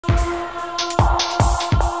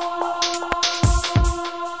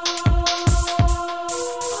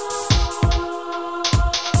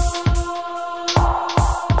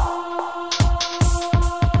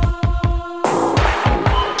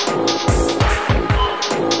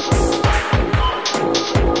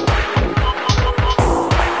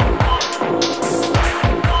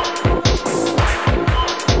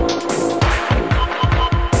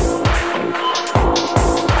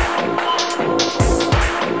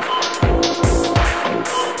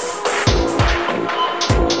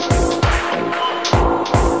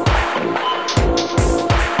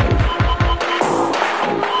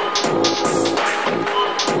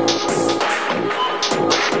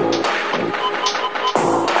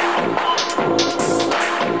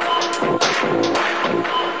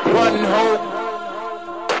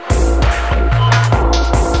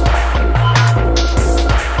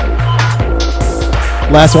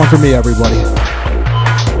Last one for me, everybody.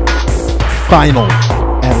 Final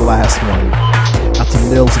and last one. Out to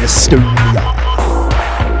Nils in Estonia.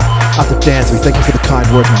 Out to Dansby. Thank you for the kind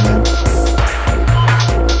words, my man.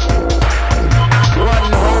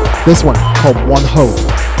 This one called One Hope.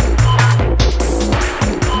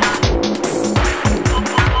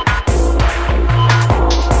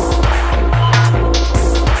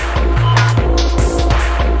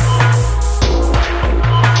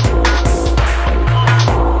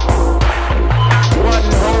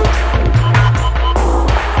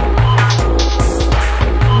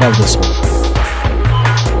 Love this one.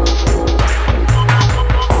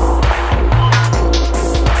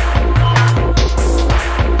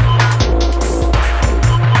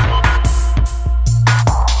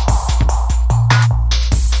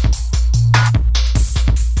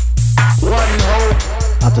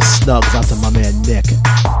 Out to Snugs, out to my man Nick.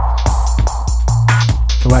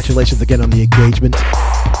 Congratulations again on the engagement.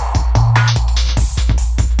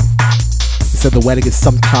 He said the wedding is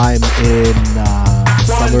sometime in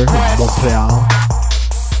summer in Montreal.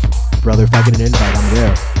 Brother, if I get an invite, I'm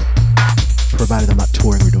there. Provided I'm not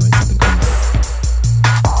touring or doing something crazy.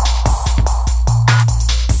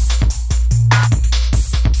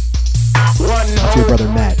 To your brother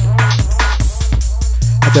Matt.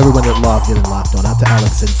 Out to everyone that loved it and laughed on. Out to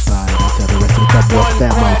Alex Inside. Out to the rest of the Dubwar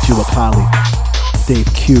family. Tula Kali, Dave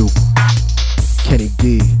Q, Kenny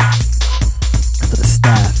D. Out to the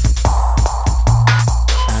staff.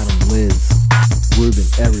 Adam, Liz, Ruben,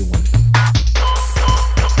 everyone.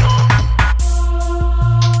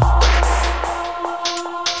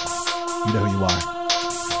 You know who you are.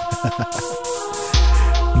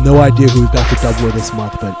 No idea who we've got for Dubwar this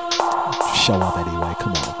month, but show up anyway.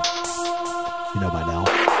 Come on. You know by now.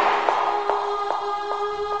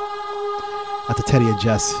 Out to Teddy and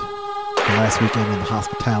Jess for last weekend in the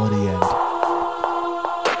hospitality and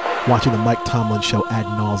watching the Mike Tomlin show ad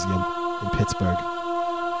nauseum in Pittsburgh.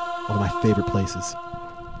 One of my favorite places.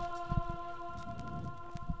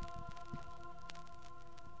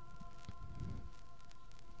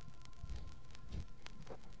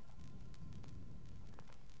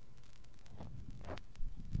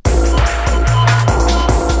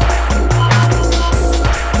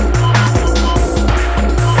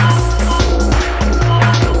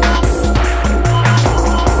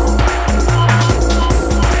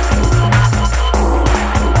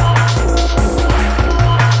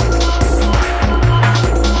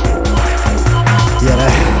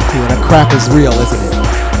 Crap is real, isn't it?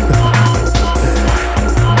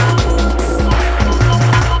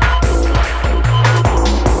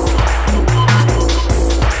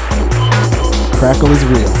 Crackle is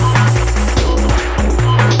real.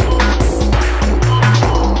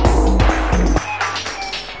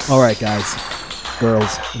 All right, guys,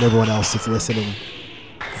 girls, and everyone else that's listening,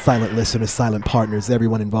 silent listeners, silent partners,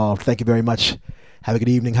 everyone involved, thank you very much. Have a good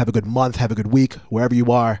evening, have a good month, have a good week, wherever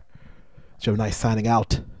you are. Joe Nice signing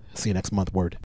out. See you next month, word.